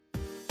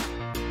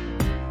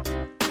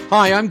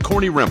Hi, I'm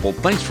Corny Rempel.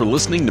 Thanks for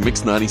listening to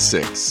Mix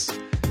 96.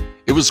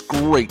 It was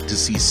great to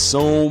see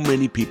so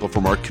many people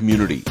from our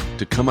community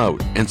to come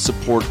out and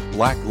support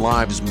Black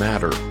Lives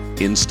Matter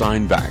in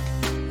Steinbach.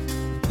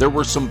 There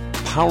were some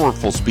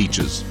powerful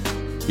speeches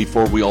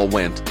before we all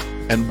went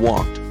and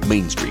walked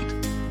Main Street.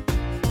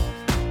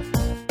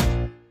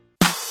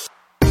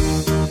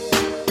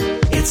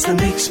 It's the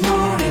Mix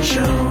Morning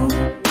Show.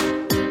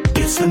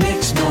 It's the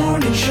Mix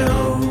Morning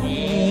Show.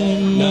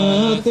 And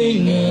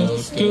nothing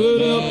else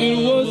could help. It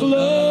was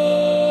love.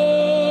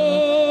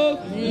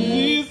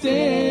 You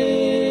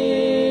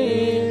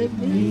set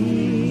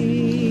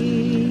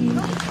free.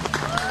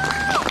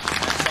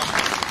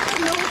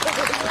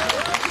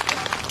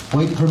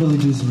 White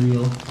privilege is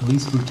real,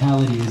 police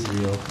brutality is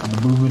real, and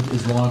the movement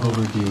is long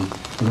overdue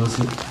for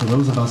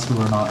those of us who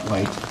are not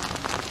white.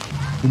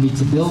 We need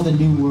to build a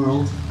new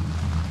world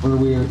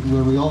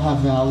where we all have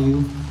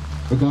value,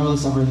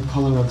 regardless of our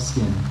color of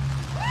skin.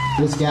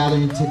 This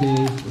gathering today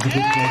is a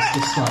good place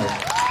to start.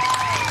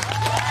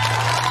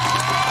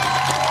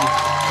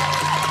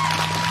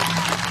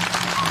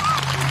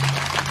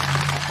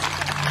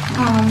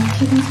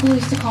 Kids in school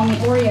used to call me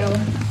Oreo.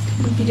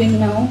 If you didn't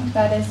know,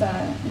 that is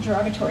a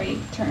derogatory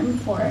term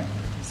for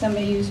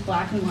somebody who's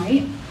black and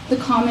white. The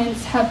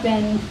comments have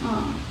been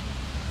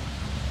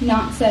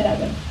not said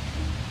out of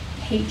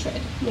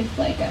hatred, with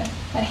like a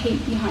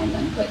hate behind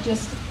them, but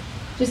just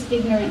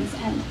ignorance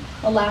and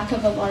a lack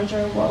of a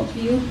larger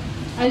worldview.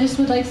 I just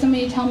would like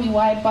somebody to tell me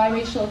why a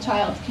biracial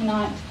child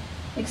cannot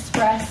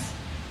express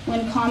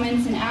when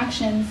comments and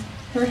actions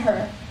hurt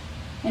her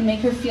and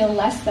make her feel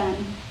less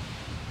than.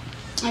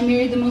 I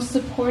married the most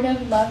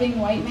supportive, loving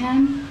white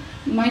man.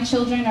 My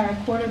children are a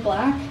quarter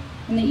black,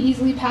 and they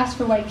easily pass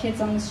for white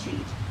kids on the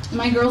street.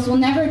 My girls will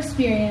never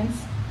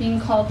experience being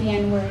called the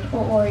N-word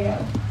or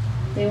Oreo.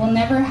 They will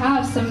never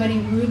have somebody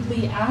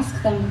rudely ask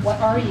them,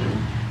 "What are you?"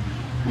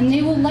 And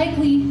they will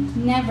likely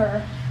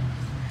never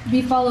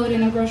be followed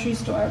in a grocery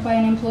store by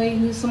an employee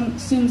who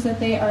assumes that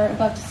they are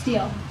about to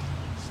steal.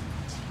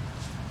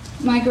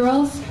 My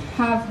girls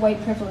have white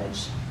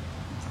privilege,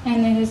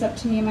 and it is up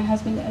to me and my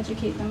husband to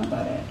educate them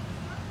about it.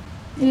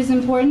 It is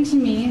important to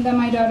me that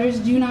my daughters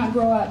do not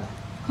grow up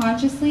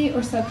consciously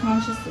or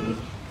subconsciously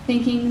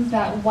thinking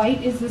that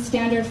white is the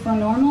standard for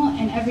normal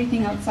and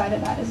everything outside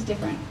of that is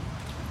different.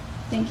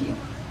 Thank you.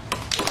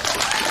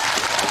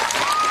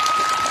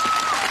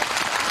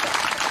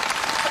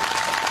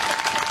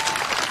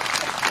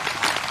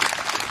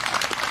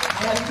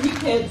 I have 3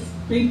 kids,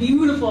 3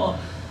 beautiful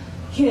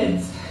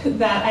kids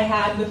that I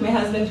had with my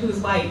husband who is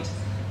white.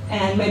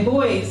 And my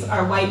boys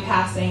are white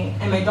passing,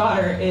 and my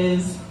daughter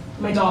is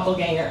my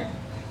doppelganger.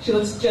 She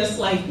looks just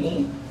like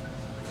me.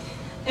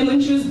 And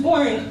when she was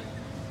born,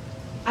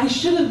 I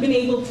should have been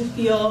able to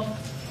feel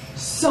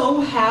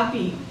so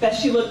happy that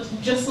she looked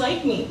just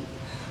like me,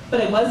 but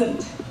I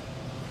wasn't.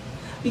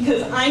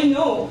 Because I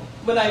know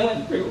what I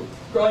went through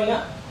growing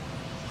up.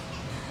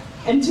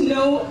 And to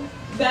know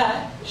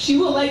that she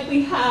will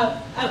likely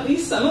have at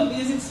least some of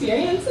these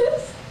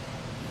experiences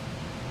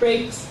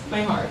breaks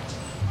my heart.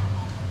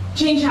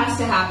 Change has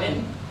to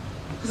happen,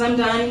 because I'm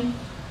done.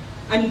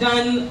 I'm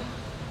done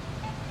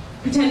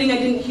pretending I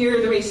didn't hear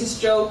the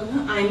racist joke.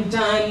 I'm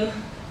done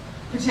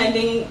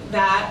pretending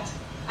that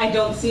I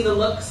don't see the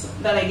looks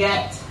that I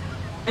get.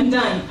 I'm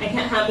done. I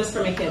can't have this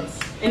for my kids.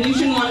 And you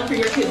shouldn't want it for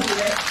your kids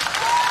either.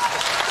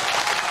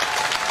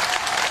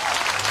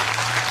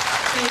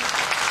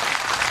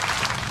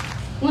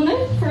 When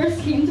I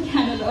first came to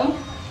Canada,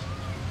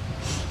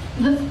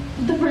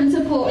 the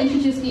principal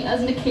introduced me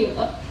as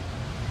Michaela.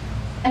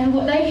 And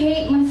what I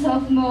hate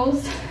myself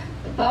most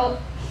about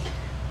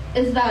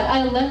is that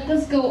I let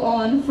this go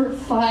on for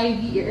 5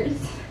 years.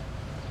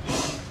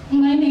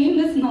 My name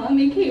is not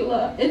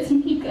Michaela, it's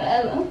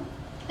Michaela.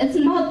 It's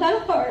not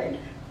that hard.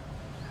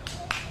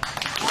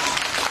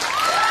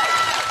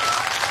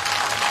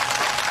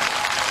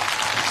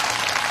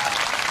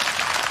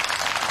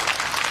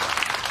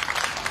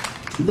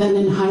 Then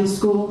in high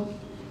school,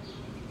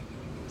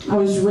 I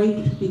was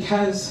raped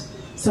because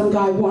some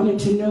guy wanted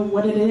to know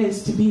what it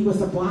is to be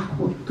with a black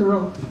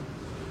girl.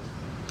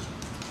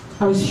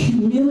 I was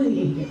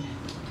humiliated,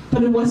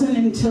 but it wasn't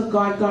until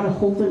God got a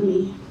hold of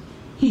me.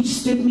 He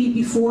stood me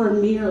before a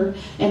mirror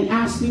and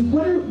asked me,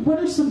 what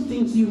are some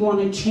things you want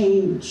to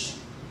change?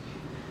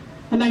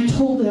 And I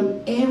told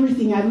him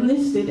everything. I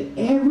listed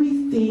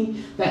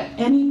everything that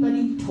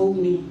anybody told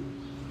me.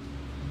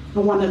 I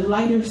want a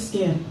lighter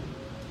skin.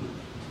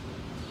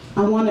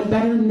 I want a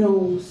better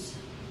nose,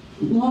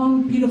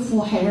 long,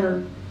 beautiful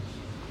hair.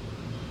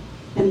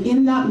 And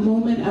in that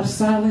moment of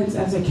silence,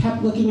 as I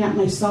kept looking at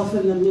myself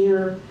in the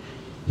mirror,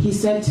 he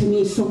said to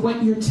me, "So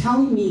what you're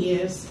telling me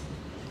is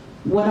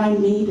what I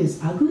made is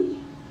ugly?"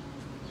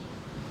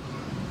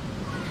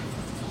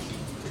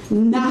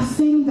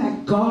 Nothing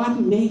that God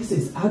makes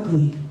is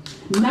ugly.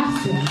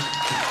 Nothing.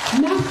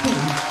 Nothing.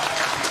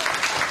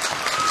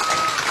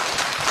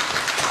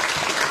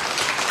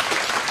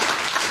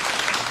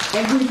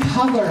 Every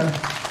color,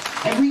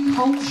 every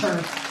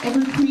culture,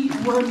 every creed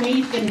were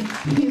made in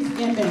His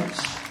image.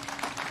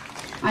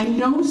 I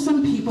know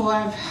some people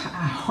have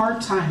a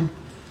hard time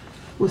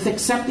with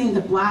accepting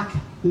the Black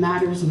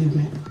Matters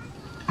movement.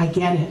 I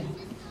get it.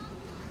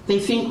 They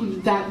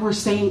think that we're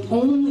saying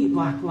only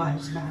Black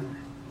Lives Matter,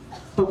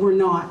 but we're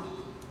not.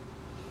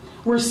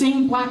 We're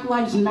saying Black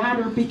Lives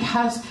Matter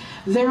because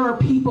there are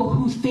people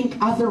who think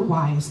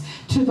otherwise,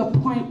 to the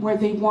point where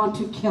they want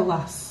to kill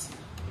us.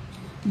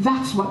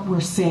 That's what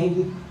we're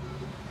saying.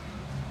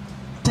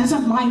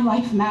 Doesn't my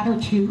life matter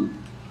too?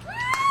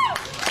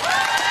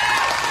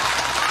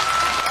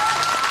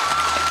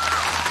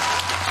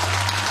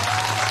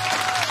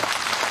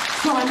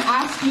 So I'm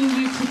asking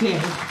you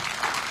today,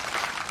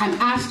 I'm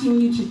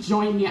asking you to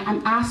join me,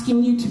 I'm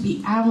asking you to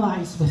be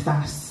allies with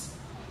us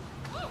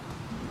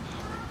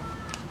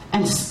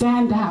and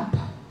stand up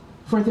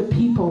for the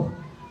people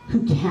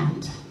who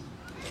can't.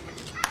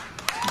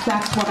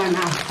 That's what I'm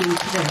asking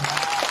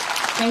today.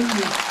 Thank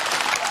you.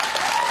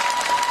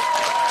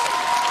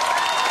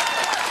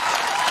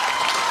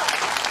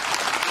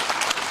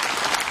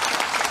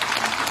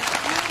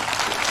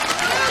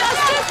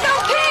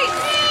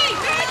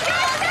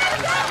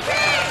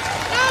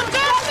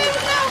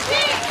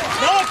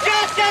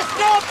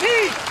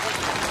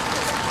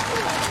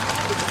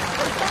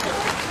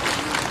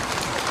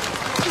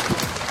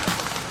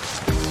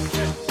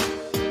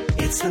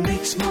 It's the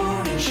Mixed Morning